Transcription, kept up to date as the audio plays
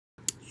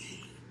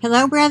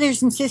Hello,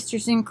 brothers and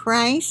sisters in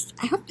Christ.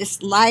 I hope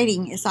this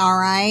lighting is all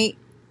right.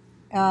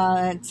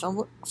 It's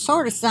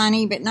sort of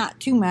sunny, but not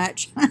too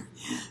much.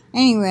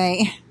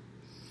 Anyway,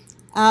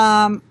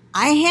 I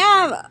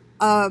have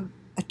a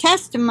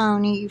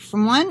testimony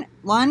from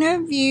one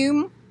of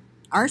you,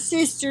 our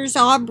sisters,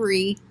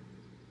 Aubrey,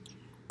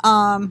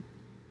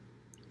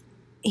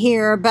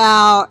 here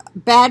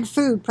about bad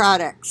food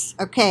products.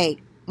 Okay,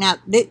 now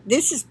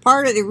this is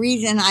part of the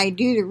reason I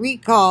do the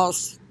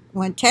recalls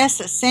when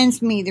Tessa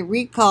sends me the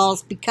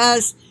recalls,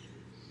 because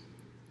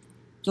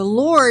the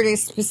Lord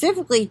has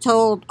specifically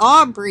told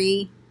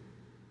Aubrey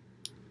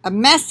a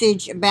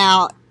message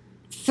about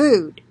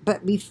food.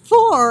 But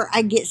before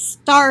I get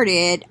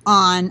started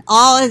on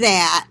all of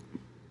that,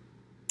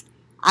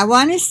 I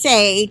want to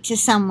say to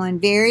someone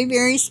very,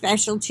 very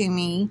special to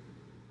me,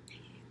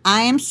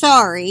 I am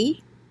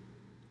sorry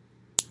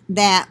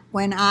that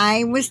when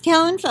I was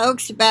telling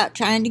folks about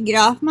trying to get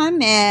off my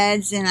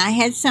meds and I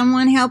had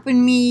someone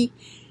helping me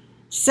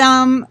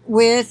some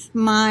with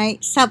my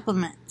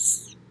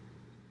supplements,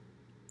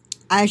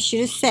 I should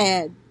have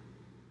said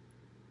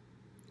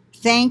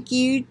thank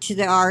you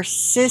to our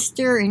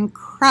sister in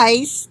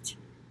Christ,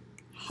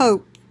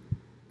 Hope,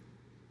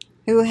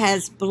 who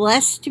has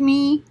blessed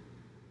me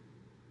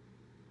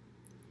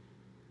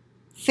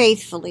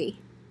faithfully,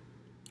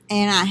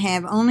 and I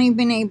have only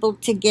been able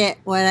to get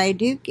what I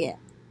do get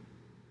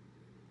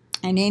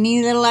and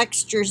any little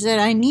extras that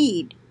I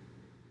need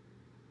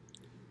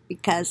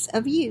because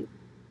of you.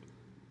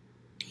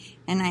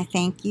 And I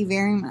thank you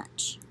very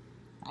much.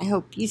 I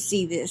hope you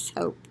see this,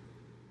 Hope.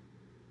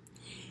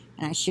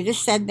 And I should have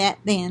said that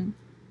then.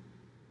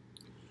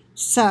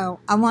 So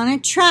I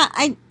want to try.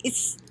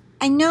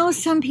 I know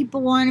some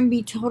people want to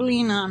be totally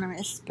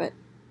anonymous, but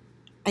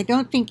I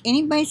don't think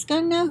anybody's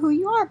going to know who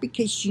you are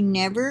because you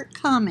never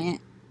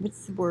comment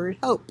with the word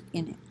hope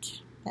in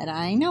it that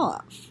I know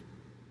of.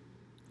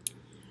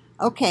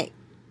 Okay.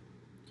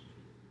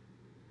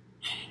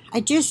 I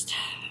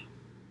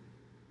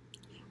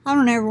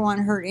don't ever want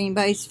to hurt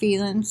anybody's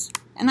feelings.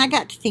 And I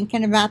got to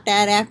thinking about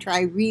that after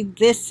I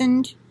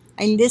listened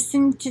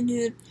to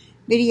the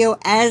video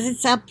as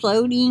it's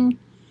uploading.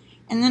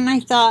 And then I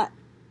thought,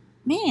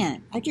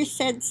 man, I just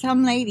said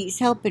some lady's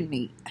helping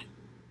me.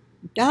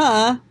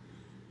 Duh.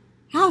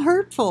 How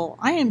hurtful.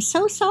 I am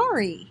so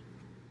sorry.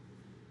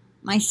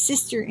 My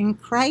sister in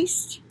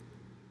Christ.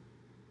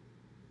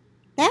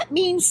 That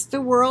means the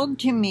world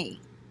to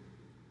me.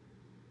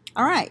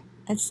 All right,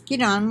 let's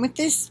get on with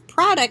this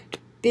product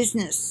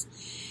business,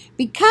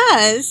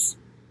 because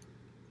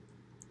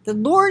the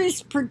Lord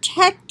is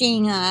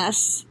protecting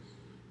us.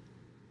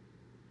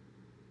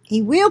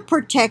 He will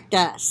protect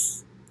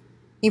us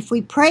if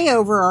we pray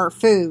over our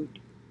food,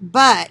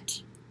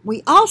 but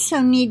we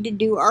also need to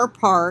do our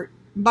part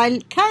by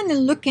kind of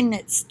looking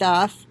at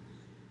stuff,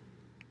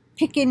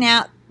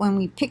 when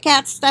we pick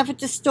out stuff at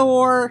the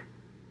store,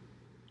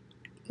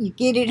 you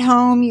get it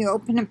home, you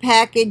open a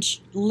package,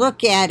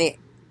 look at it.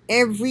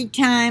 Every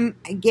time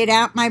I get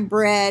out my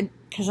bread,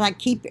 because I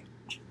keep it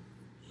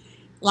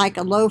like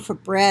a loaf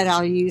of bread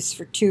I'll use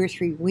for 2 or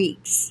 3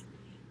 weeks.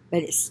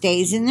 But it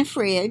stays in the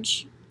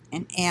fridge,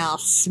 and I'll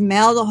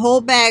smell the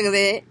whole bag of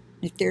it.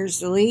 If there's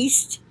the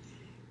least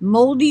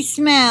moldy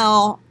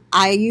smell,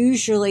 I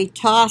usually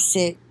toss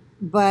it.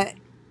 But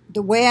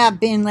the way I've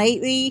been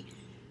lately,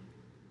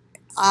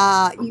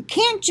 you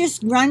can't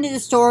just run to the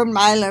store and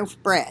buy a loaf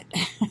of bread.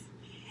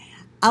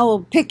 I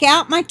will pick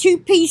out my 2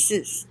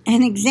 pieces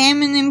and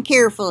examine them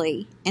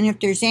carefully. And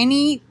if there's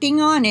anything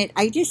on it,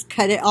 I just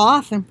cut it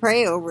off and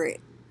pray over it.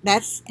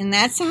 That's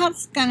how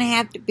it's going to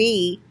have to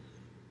be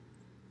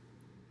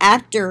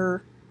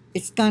after.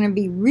 It's going to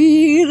be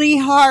really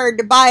hard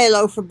to buy a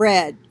loaf of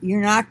bread.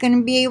 You're not going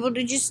to be able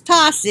to just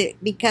toss it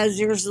because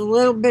there's a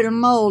little bit of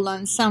mold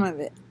on some of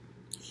it.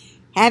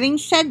 Having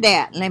said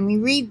that, let me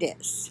read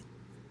this.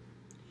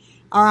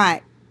 All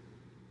right.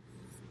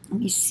 Let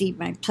me see,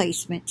 my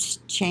placement's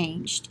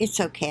changed. It's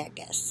okay, I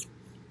guess.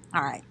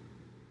 All right.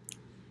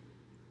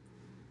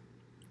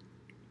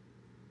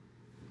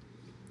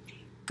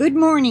 Good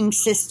morning,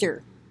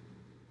 sister.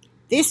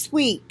 This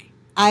week,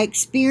 I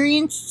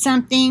experienced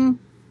something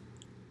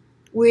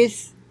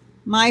with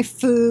my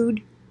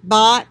food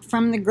bought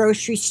from the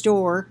grocery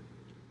store,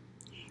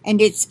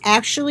 and it's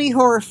actually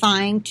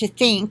horrifying to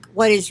think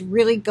what is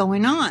really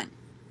going on.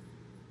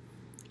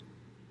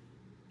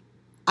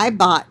 I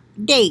bought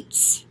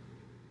dates.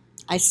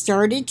 I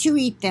started to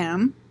eat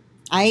them.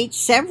 I ate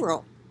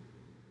several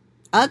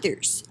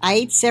others.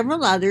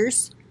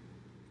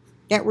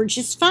 That were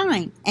just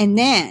fine. And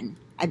then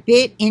I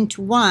bit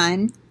into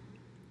one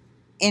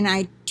and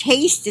I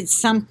tasted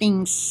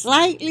something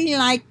slightly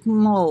like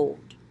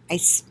mold. I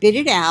spit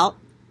it out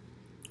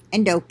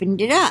and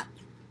opened it up.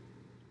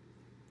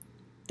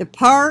 The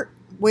part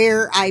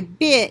where I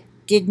bit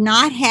did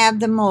not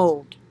have the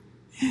mold.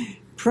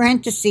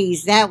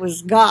 Parentheses, that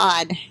was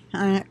God.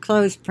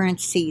 Close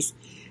parentheses.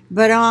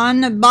 But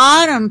on the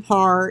bottom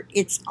part,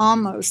 it's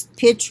almost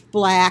pitch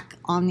black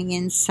on the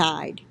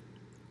inside.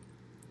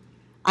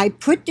 I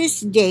put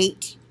this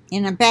date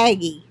in a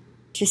baggie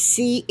to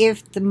see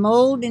if the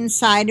mold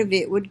inside of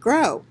it would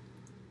grow.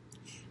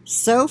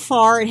 So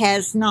far, it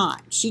has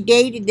not. She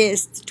dated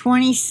this the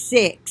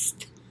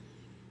 26th.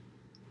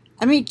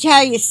 Let me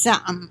tell you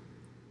something.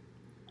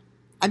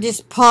 I'll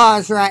just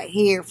pause right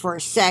here for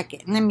a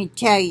second. Let me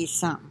tell you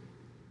something.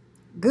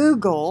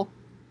 Google,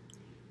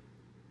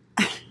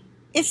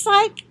 it's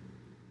like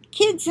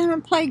kids in a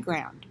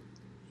playground.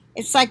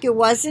 It's like it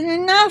wasn't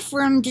enough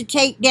for them to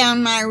take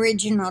down my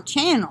original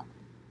channel.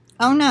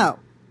 Oh no.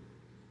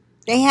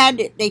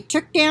 They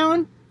took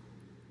down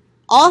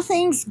all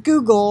things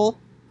Google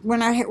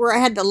where I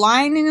had the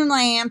lion and the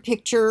lamb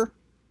picture.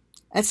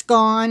 That's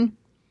gone.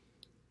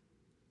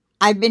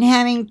 I've been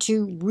having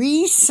to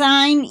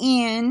re-sign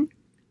in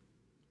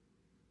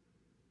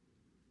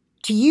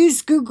to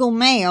use Google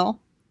Mail.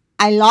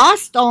 I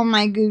lost all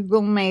my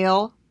Google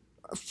Mail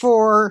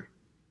for,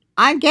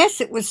 I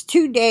guess it was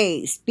 2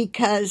 days,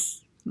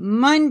 because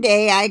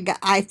Monday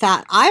I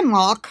thought, I'm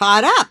all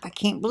caught up. I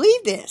can't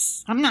believe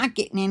this. I'm not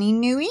getting any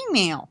new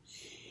email.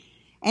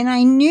 And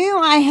I knew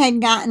I had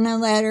gotten a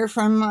letter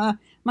from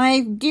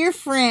my dear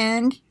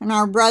friend and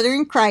our brother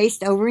in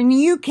Christ over in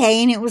the UK,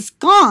 and it was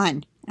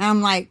gone. And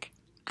I'm like,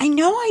 I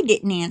know I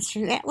didn't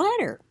answer that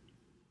letter.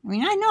 I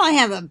mean, I know I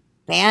have a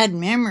bad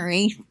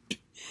memory,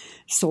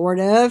 sort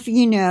of,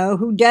 you know,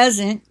 who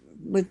doesn't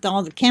with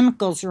all the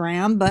chemicals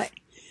around,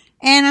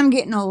 and I'm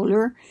getting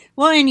older.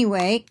 Well,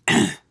 anyway,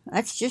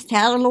 that's just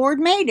how the Lord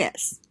made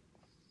us.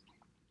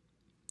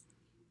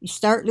 You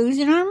start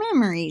losing our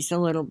memories a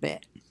little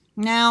bit.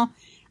 Now,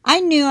 I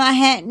knew I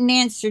hadn't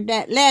answered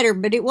that letter,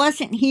 but it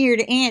wasn't here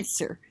to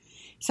answer.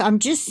 So I'm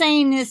just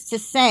saying this to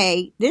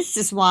say, this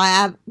is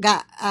why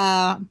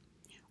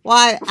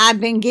I've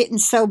been getting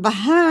so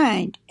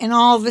behind. And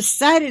all of a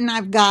sudden,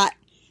 I've got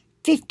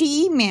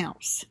 50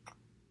 emails.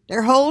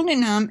 They're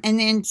holding them and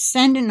then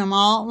sending them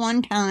all at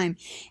one time.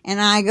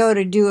 And I go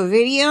to do a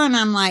video and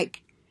I'm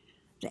like,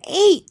 the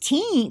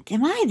 18th?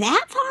 Am I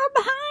that far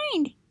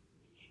behind?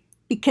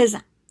 Because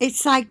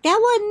it's like, that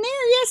wasn't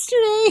there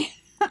yesterday.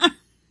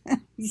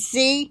 You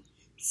see?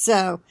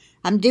 So,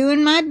 I'm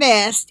doing my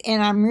best,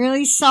 and I'm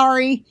really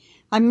sorry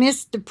I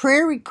missed the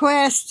prayer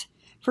request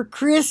for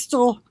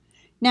Crystal.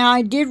 Now,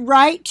 I did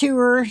write to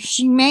her.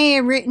 She may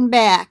have written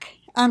back.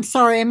 I'm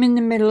sorry, I'm in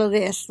the middle of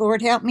this.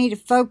 Lord, help me to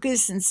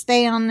focus and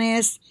stay on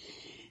this.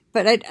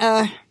 But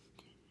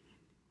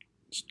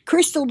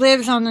Crystal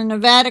lives on the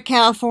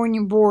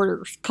Nevada-California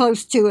border,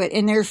 close to it,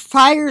 and their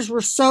fires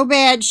were so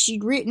bad,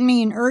 she'd written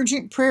me an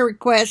urgent prayer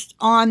request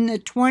on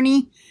the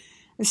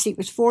it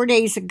was 4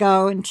 days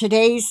ago, and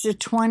today's the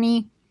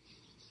 28th.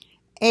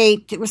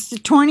 It was the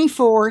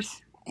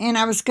 24th, and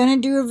I was going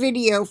to do a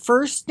video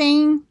first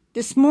thing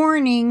this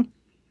morning,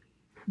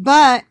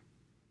 but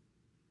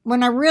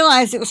when I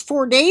realized it was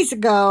 4 days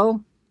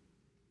ago,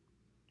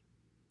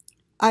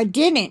 I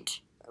didn't.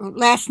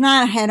 Last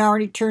night I had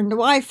already turned the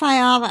Wi-Fi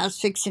off. I was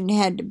fixing to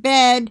head to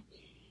bed.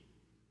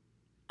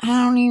 I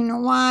don't even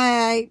know why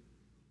I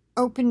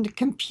opened the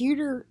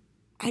computer.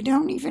 I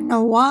don't even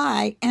know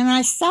why. And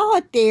I saw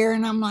it there,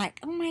 and I'm like,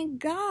 oh my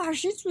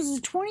gosh, this was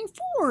the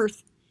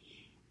 24th.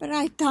 But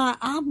I thought,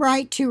 I'll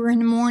write to her in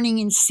the morning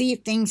and see if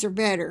things are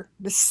better.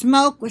 The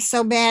smoke was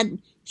so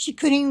bad, she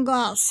couldn't even go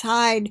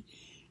outside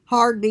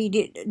hardly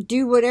to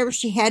do whatever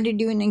she had to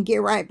do and then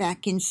get right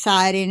back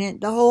inside.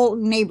 And the whole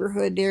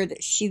neighborhood there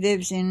that she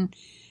lives in,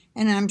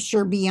 and I'm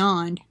sure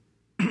beyond.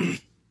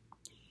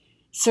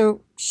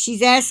 So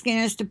she's asking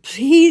us to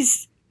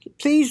please,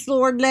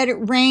 Lord, let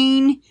it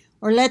rain,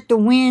 or let the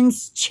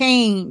winds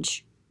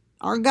change.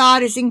 Our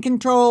God is in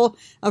control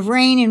of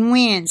rain and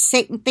wind.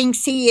 Satan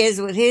thinks he is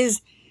with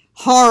his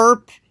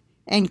harp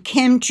and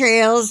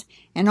chemtrails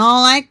and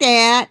all like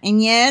that.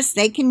 And yes,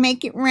 they can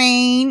make it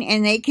rain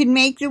and they can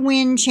make the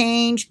wind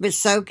change, but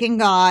so can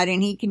God,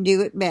 and he can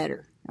do it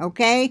better.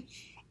 Okay?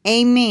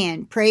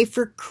 Amen. Pray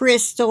for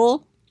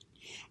Crystal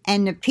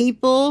and the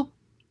people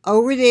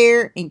over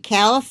there in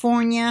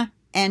California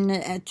and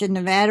at the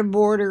Nevada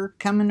border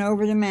coming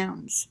over the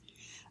mountains.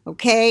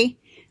 Okay,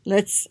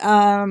 let's,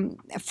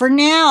 for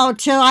now,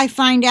 till I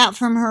find out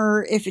from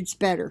her if it's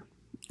better.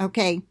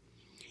 Okay,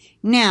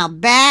 now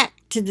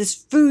back to this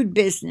food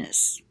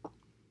business.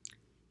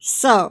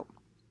 So,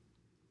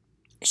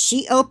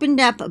 she opened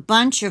up a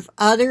bunch of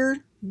other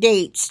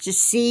dates to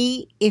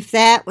see if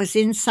that was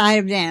inside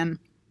of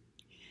them.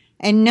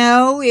 And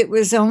no, it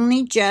was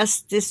only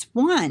just this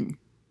one.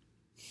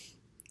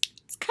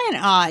 It's kind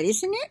of odd,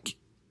 isn't it?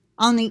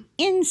 On the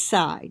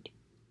inside,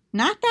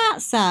 not the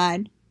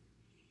outside.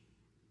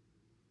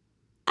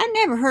 I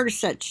never heard of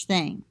such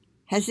thing.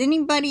 Has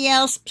anybody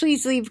else?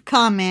 Please leave a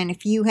comment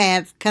if you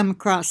have come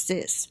across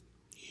this.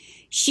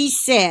 She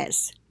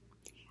says,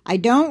 I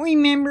don't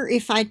remember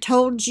if I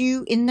told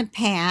you in the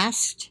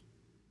past,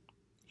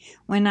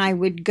 when I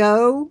would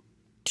go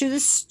to the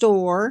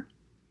store,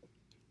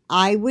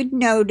 I would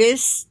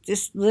notice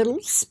this little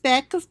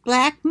speck of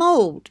black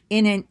mold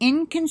in an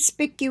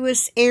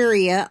inconspicuous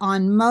area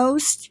on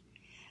most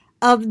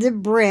of the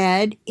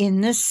bread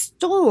in the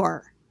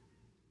store.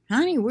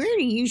 Honey, where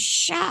do you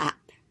shop?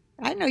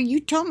 I know you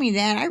told me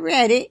that. I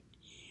read it.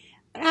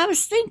 And I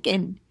was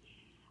thinking,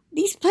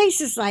 these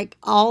places like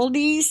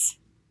Aldi's,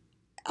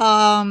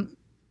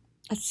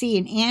 let's see,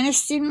 in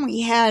Anniston,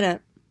 we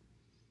had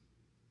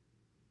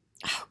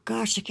oh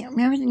gosh, I can't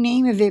remember the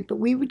name of it, but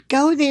we would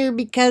go there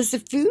because the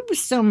food was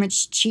so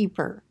much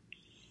cheaper.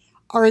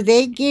 Are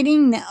they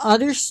getting the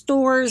other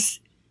stores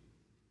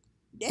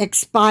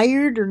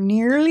expired or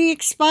nearly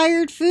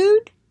expired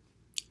food?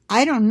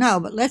 I don't know,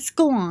 but let's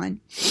go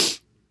on.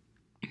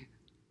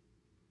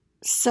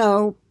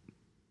 So,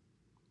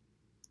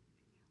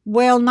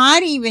 well,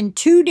 not even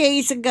 2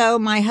 days ago,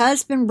 my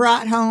husband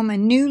brought home a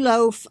new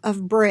loaf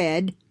of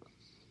bread.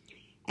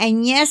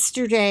 And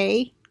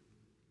yesterday,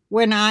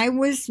 when I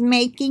was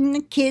making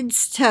the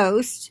kids'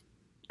 toast,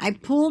 I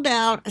pulled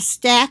out a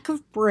stack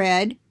of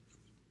bread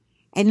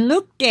and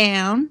looked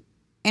down,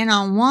 and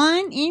on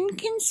one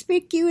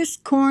inconspicuous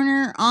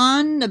corner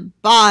on the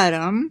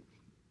bottom,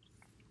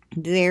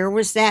 there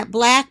was that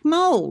black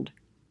mold.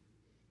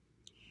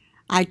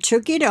 I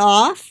took it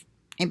off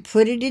and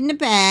put it in the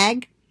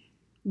bag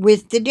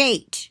with the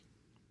date.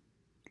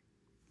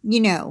 You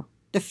know,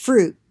 the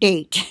fruit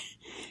date.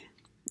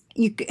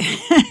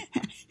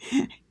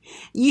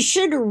 You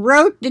should have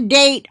wrote the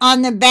date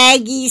on the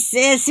baggie,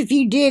 sis. If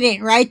you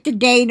didn't, write the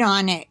date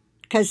on it.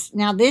 Because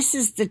now this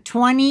is the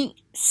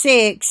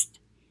 26th,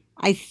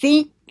 I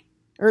think,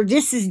 or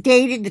this is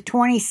dated the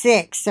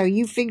 26th. So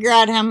you figure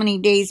out how many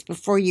days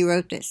before you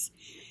wrote this.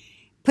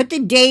 Put the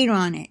date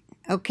on it.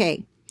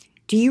 Okay.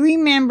 Do you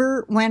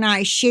remember when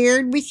I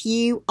shared with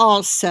you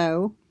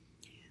also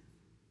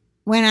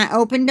when I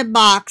opened a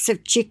box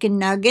of chicken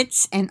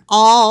nuggets and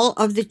all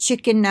of the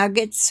chicken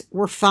nuggets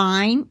were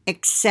fine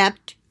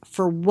except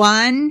for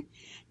one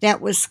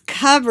that was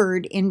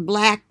covered in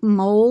black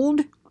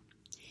mold?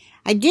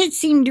 I did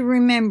seem to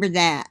remember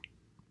that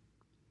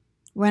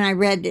when I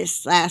read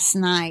this last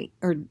night,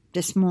 or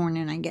this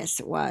morning, I guess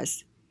it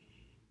was.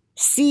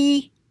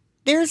 See,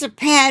 there's a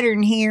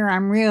pattern here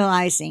I'm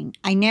realizing.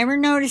 I never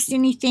noticed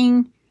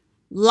anything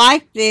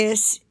like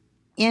this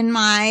in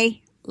my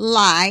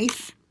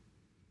life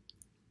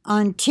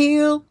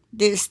until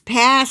this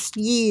past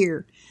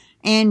year.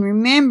 And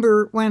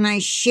remember when I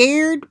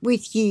shared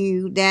with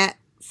you that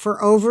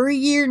for over a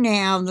year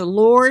now, the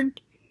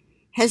Lord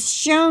has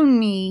shown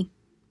me,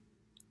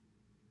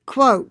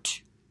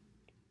 quote,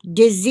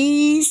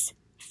 disease,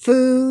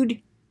 food,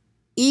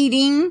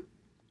 eating.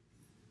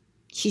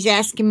 She's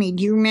asking me,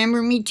 do you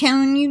remember me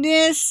telling you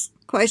this?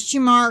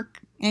 Question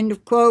mark, end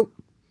of quote.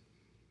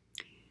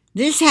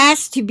 This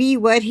has to be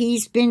what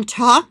he's been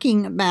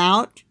talking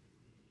about.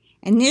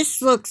 And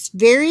this looks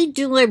very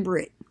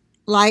deliberate,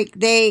 like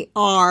they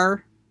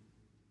are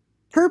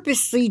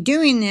purposely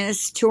doing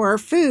this to our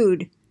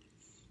food.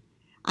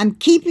 I'm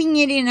keeping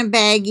it in a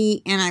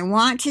baggie, and I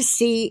want to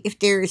see if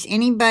there is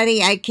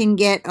anybody I can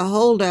get a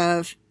hold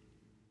of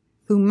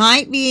who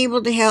might be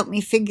able to help me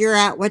figure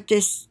out what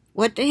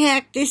the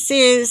heck this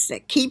is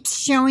that keeps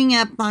showing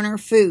up on our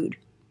food.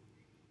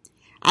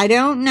 I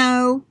don't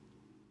know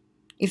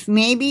if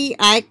maybe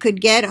I could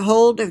get a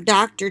hold of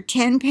Dr.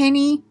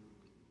 Tenpenny.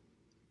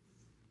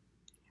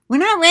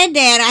 When I read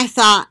that, I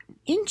thought,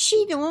 isn't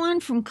she the one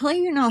from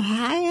Cleveland,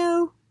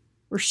 Ohio?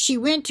 Or she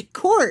went to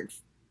court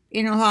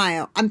in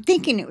Ohio. I'm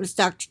thinking it was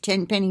Dr.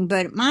 Tenpenny,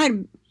 but it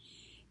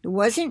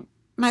wasn't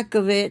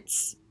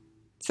Mikovits.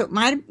 So it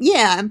might have,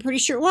 yeah, I'm pretty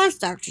sure it was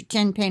Dr.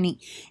 Tenpenny.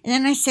 And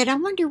then I said, I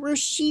wonder where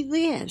she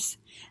lives.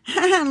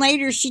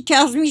 Later, she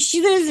tells me she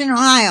lives in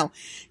Ohio.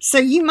 So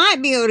you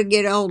might be able to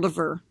get a hold of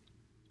her.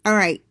 All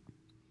right.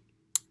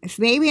 If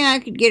maybe I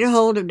could get a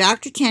hold of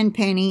Dr.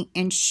 Tenpenny,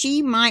 and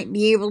she might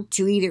be able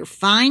to either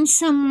find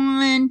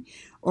someone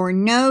or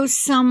know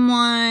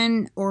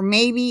someone, or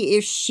maybe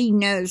if she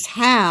knows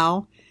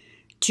how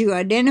to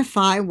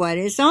identify what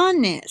is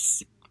on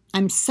this.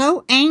 I'm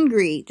so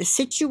angry. The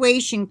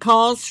situation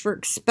calls for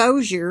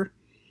exposure.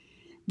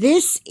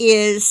 This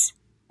is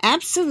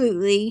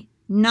absolutely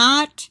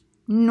not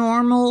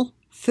normal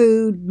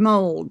food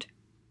mold.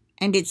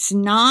 And it's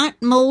not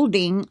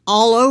molding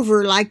all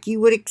over like you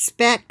would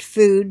expect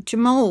food to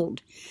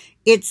mold.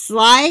 It's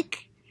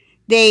like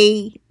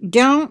they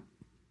don't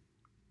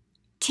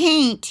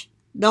taint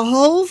the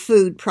whole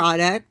food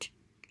product,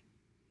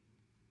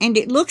 and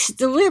it looks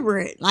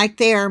deliberate, like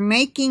they are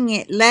making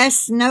it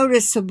less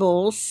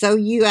noticeable so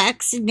you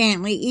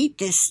accidentally eat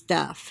this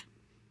stuff.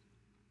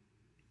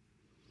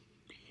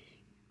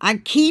 I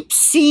keep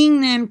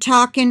seeing them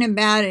talking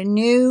about a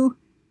new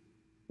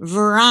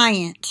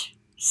variant.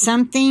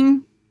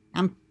 Something,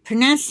 I'm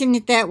pronouncing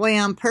it that way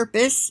on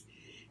purpose,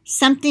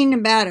 something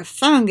about a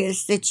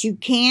fungus that you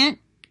can't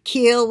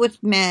kill with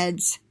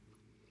meds,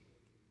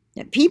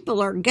 that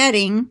people are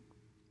getting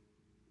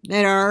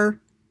that are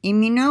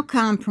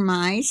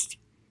immunocompromised.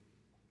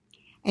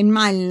 And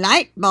my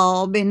light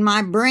bulb in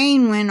my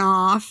brain went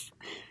off.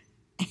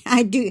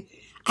 I get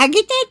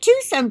that too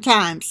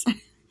sometimes.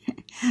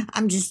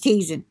 I'm just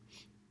teasing.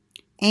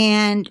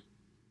 And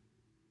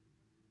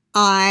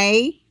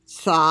I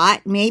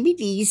thought maybe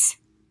these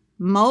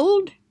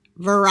mold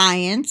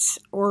variants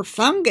or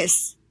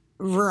fungus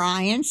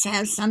variants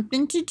have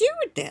something to do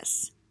with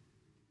this.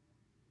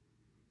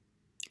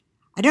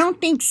 I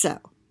don't think so.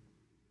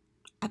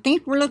 I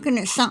think we're looking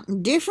at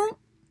something different,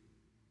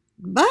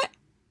 but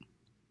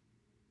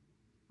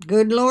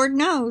good Lord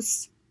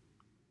knows.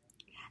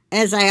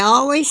 As I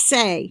always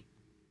say,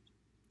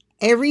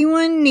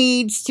 everyone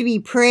needs to be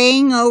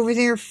praying over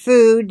their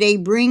food they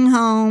bring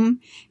home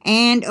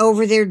and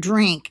over their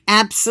drink.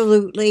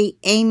 Absolutely.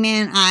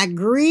 Amen. I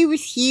agree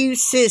with you,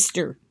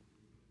 sister.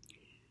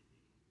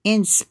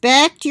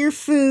 Inspect your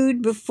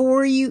food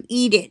before you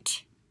eat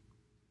it.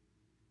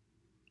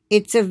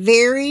 It's a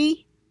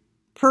very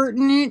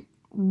pertinent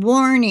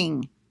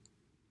warning.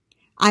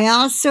 I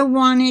also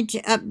wanted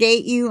to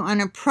update you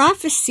on a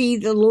prophecy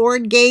the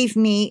Lord gave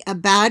me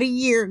about a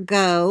year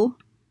ago.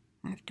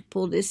 I have to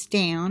pull this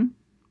down.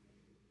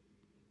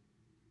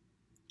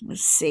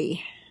 Let's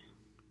see.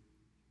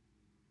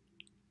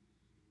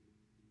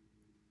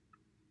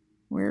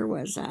 Where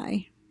was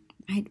I?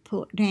 I had to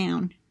pull it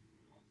down.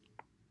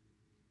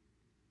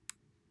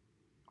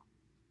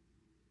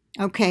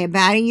 Okay,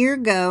 about a year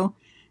ago,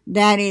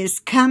 that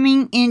is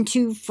coming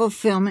into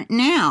fulfillment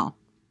now.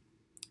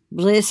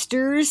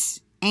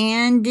 Blisters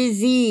and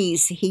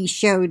disease, he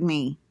showed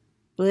me.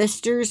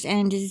 Blisters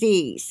and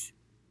disease.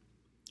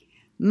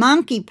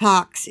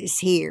 Monkeypox is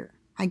here.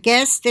 I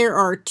guess there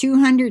are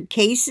 200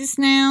 cases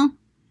now,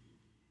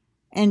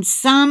 and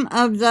some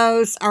of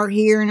those are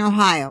here in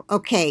Ohio.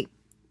 Okay,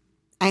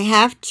 I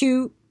have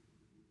to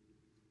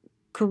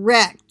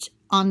correct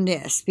on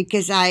this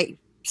because I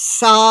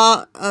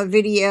saw a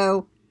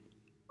video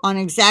on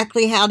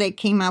exactly how they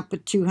came up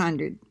with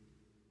 200.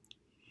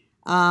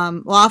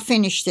 Well, I'll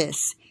finish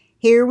this.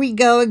 Here we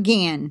go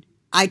again.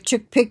 I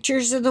took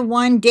pictures of the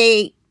one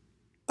date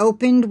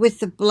opened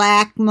with the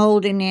black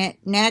mold in it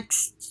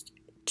next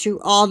to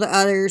all the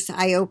others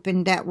I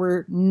opened that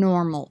were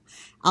normal.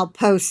 I'll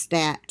post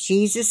that.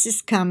 Jesus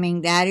is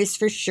coming. That is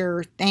for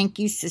sure. Thank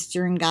you,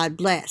 sister, and God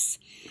bless.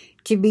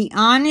 To be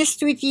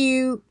honest with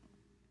you,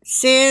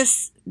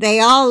 sis, they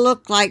all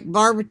look like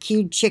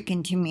barbecued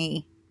chicken to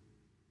me.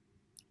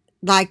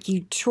 Like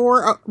you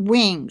tore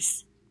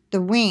wings,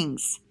 the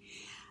wings.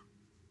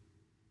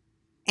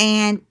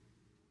 And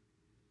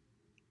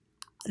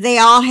they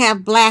all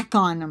have black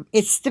on them.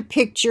 It's the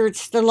picture,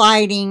 it's the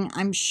lighting,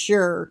 I'm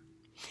sure.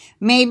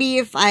 Maybe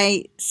if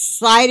I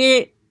slide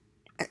it,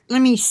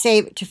 let me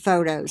save it to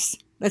photos.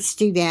 Let's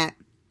do that.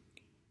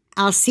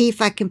 I'll see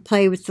if I can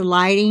play with the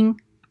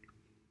lighting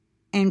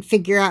and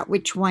figure out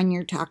which one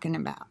you're talking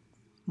about.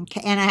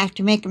 Okay, and I have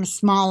to make them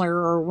smaller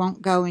or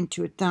won't go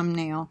into a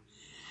thumbnail.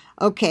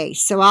 Okay,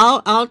 so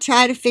I'll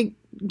try to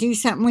do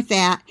something with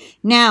that.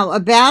 Now,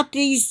 about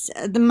the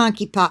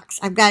monkeypox.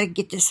 I've got to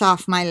get this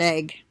off my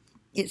leg.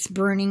 It's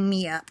burning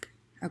me up.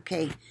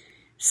 Okay,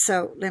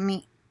 so let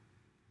me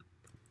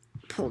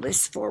pull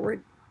this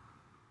forward.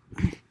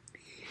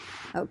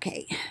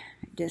 Okay,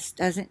 it just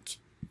doesn't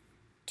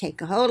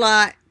take a whole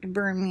lot to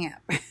burn me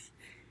up.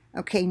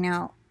 Okay,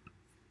 now,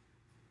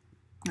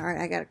 all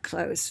right, I got to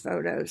close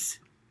photos.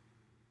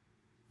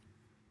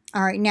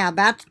 All right, now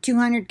about the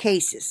 200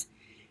 cases.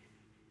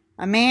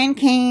 A man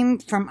came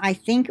from, I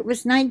think it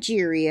was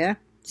Nigeria,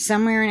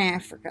 somewhere in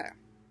Africa.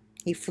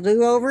 He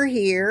flew over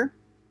here,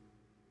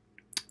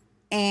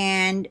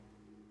 and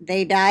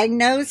they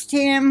diagnosed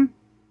him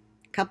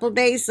a couple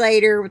days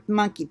later with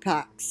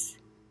monkeypox.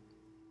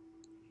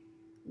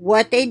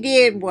 What they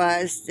did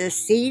was the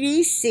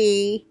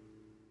CDC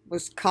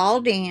was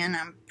called in.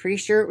 I'm pretty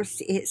sure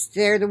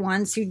they're the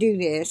ones who do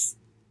this.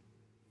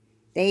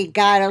 They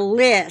got a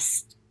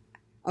list,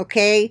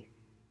 okay?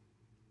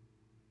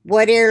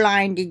 What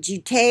airline did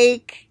you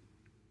take?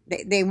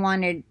 They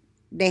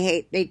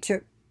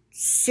took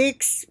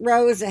 6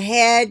 rows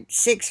ahead,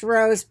 6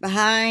 rows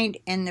behind,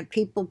 and the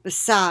people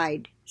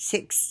beside,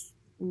 6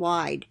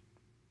 wide.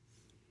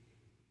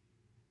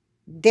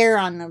 They're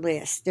on the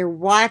list. They're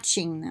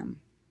watching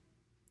them.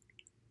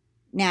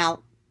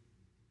 Now,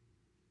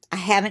 I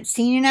haven't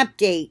seen an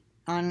update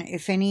on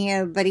if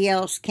anybody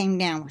else came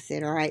down with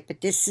it, all right?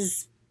 But this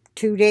is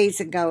 2 days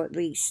ago at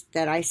least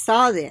that I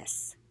saw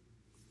this.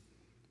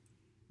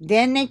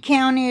 Then they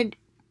counted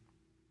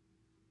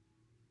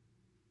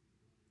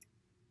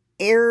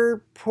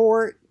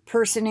airport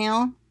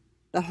personnel,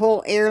 the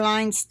whole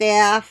airline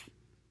staff,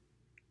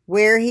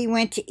 where he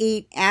went to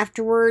eat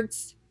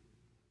afterwards,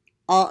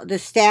 all the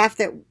staff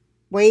that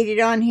waited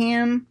on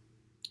him,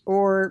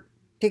 or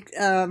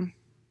I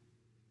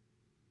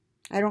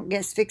don't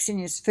guess fixing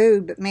his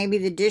food, but maybe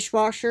the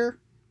dishwasher.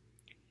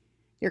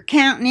 They're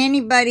counting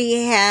anybody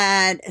he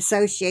had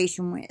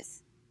association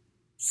with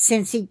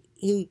since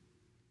he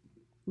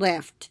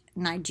left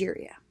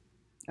Nigeria.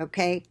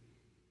 Okay?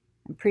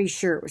 I'm pretty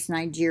sure it was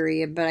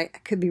Nigeria, but I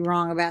could be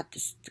wrong about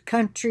the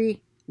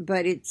country,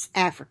 but it's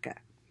Africa.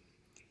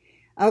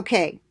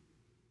 Okay.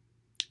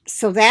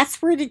 So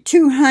that's where the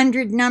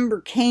 200 number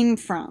came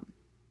from.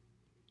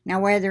 Now,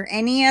 whether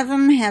any of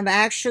them have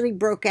actually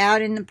broke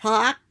out in the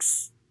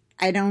pox,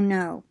 I don't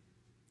know.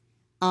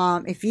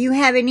 If you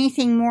have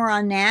anything more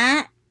on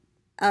that,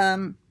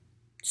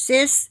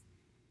 sis,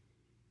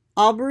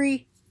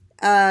 Aubrey,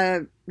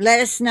 let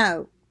us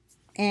know.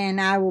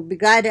 And I will be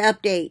glad to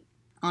update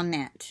on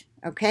that,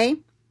 okay?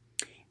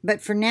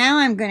 But for now,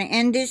 I'm going to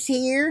end this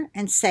here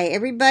and say,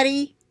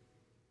 everybody,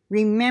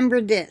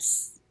 remember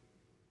this.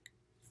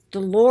 The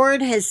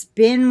Lord has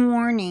been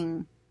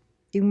warning,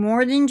 do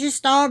more than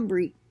just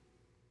Aubrey,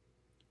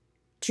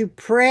 to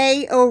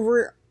pray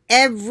over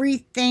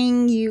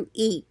everything you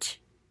eat.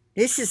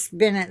 This has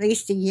been at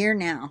least a year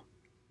now.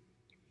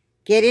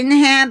 Get in the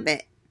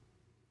habit.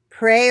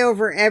 Pray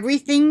over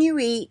everything you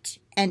eat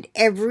and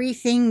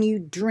everything you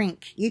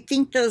drink. You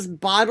think those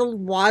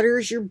bottled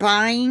waters you're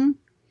buying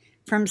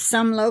from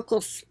some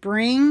local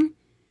spring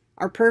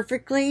are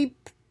perfectly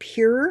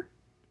pure?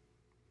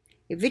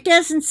 If it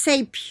doesn't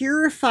say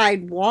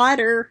purified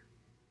water,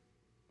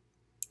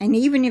 and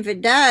even if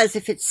it does,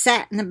 if it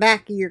sat in the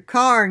back of your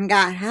car and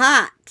got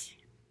hot,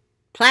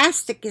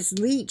 plastic is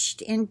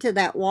leached into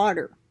that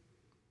water.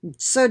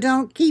 So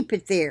don't keep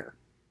it there.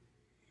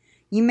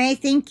 You may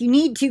think you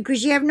need to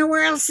because you have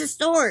nowhere else to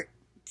store it.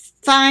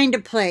 Find a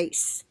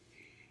place.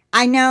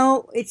 I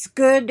know it's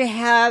good to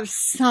have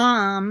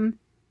some,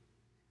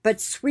 but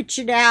switch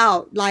it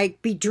out.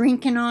 Like, be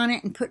drinking on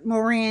it and put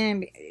more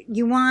in.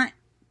 You want...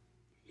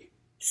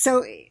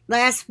 So,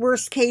 last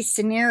worst case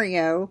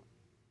scenario,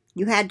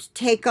 you had to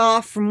take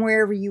off from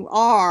wherever you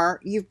are.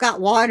 You've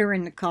got water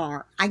in the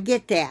car. I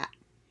get that.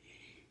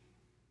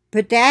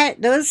 But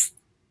those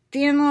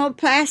thin little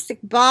plastic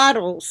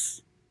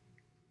bottles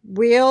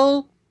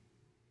will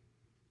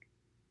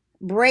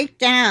break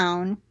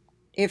down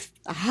if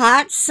the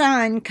hot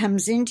sun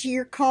comes into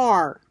your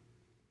car,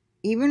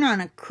 even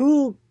on a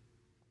cold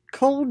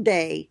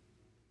day.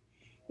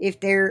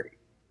 If they're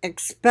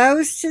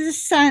exposed to the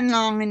sun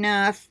long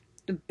enough,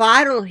 the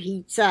bottle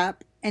heats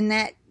up, and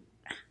that,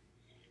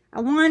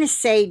 I want to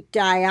say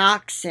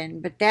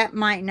dioxin, but that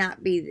might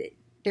not be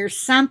there's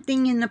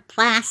something in the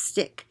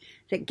plastic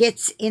that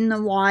gets in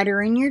the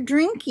water and you're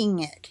drinking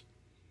it.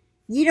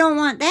 You don't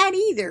want that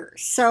either.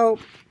 So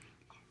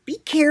be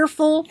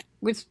careful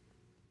with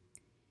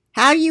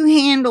how you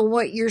handle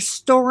what you're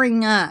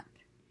storing up.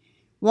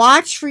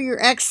 Watch for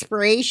your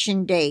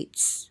expiration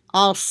dates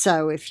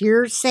also. If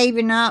you're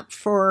saving up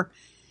for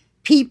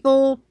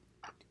people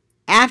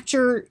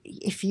after,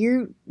 if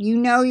you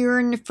know you're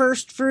in the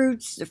first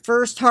fruits, the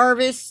first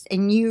harvest,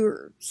 and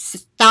you're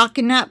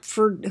stocking up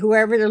for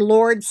whoever the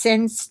Lord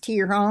sends to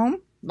your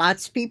home.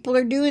 Lots of people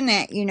are doing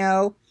that, you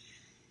know.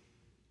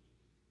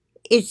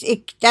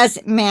 It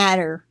doesn't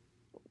matter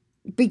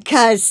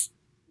because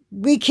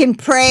we can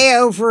pray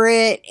over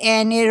it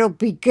and it'll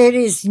be good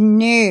as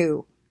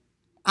new.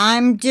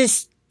 I'm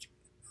just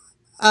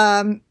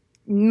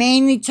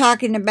mainly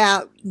talking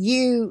about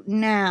you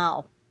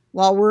now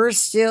while we're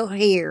still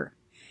here.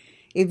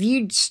 If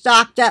you'd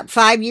stocked up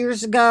 5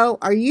 years ago,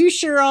 are you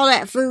sure all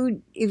that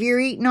food, if you're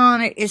eating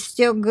on it, is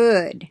still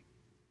good?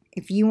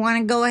 If you want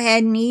to go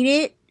ahead and eat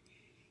it,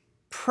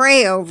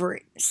 pray over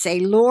it. Say,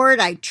 Lord,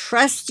 I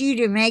trust you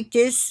to make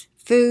this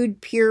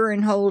food pure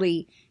and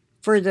holy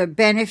for the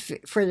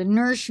benefit, for the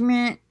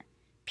nourishment,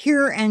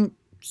 pure and,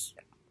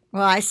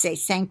 well, I say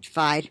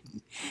sanctified,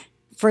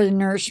 for the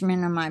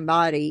nourishment of my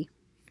body.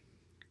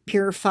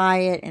 Purify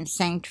it and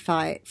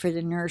sanctify it for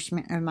the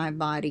nourishment of my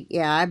body.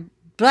 Yeah, I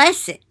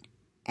bless it.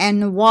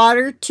 And the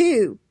water,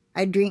 too.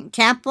 I drink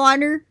tap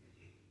water.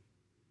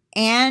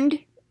 And,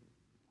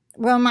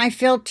 well, my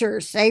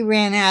filters, they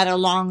ran out a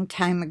long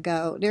time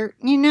ago. They're,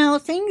 you know,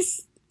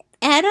 things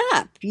add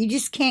up. You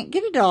just can't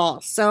get it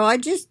all. So I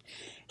just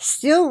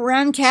still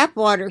run tap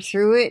water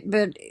through it,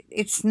 but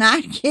it's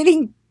not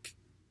getting...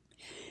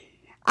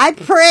 I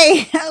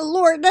pray,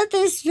 Lord, let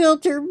this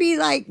filter be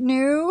like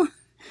new.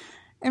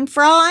 And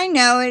for all I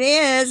know, it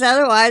is.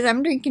 Otherwise,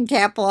 I'm drinking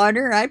tap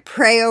water. I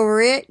pray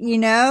over it, you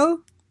know.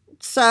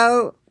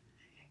 So,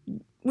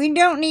 we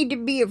don't need to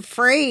be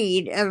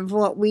afraid of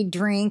what we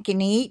drink and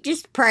eat.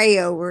 Just pray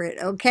over it,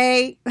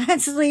 okay?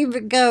 Let's leave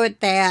it go at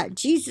that.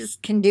 Jesus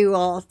can do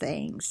all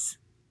things.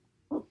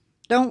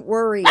 Don't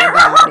worry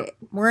about it.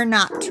 We're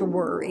not to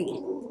worry.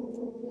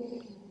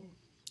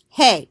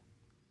 Hey,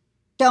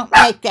 don't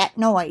make that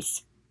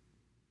noise.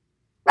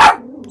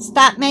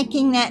 Stop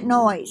making that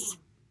noise.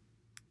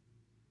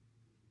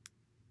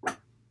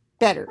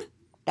 Better.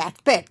 That's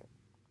better.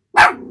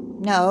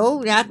 No,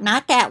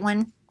 not that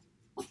one.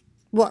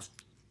 Woof.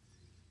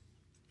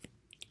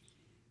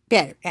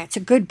 Better. That's a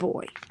good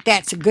boy.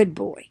 That's a good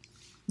boy.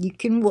 You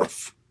can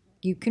woof.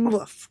 You can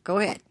woof. Go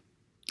ahead.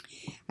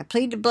 I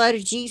plead the blood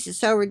of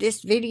Jesus over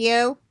this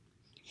video,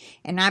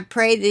 and I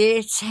pray that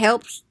it's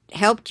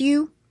helped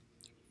you.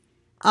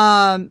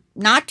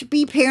 Not to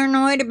be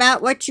paranoid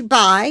about what you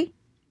buy,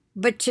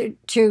 but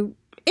to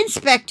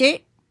inspect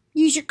it,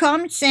 use your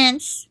common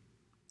sense,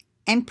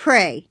 and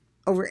pray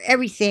over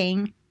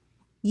everything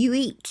you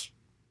eat.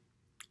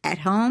 At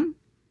home,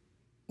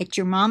 at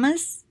your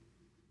mama's,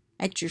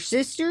 at your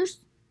sister's,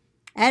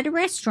 at a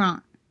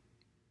restaurant.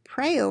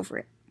 Pray over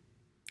it.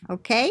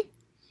 Okay?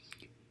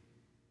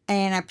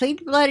 And I plead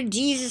the blood of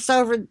Jesus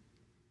over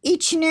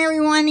each and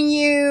every one of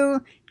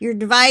you, your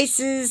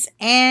devices,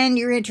 and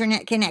your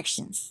internet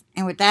connections.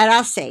 And with that,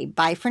 I'll say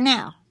bye for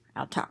now.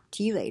 I'll talk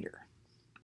to you later.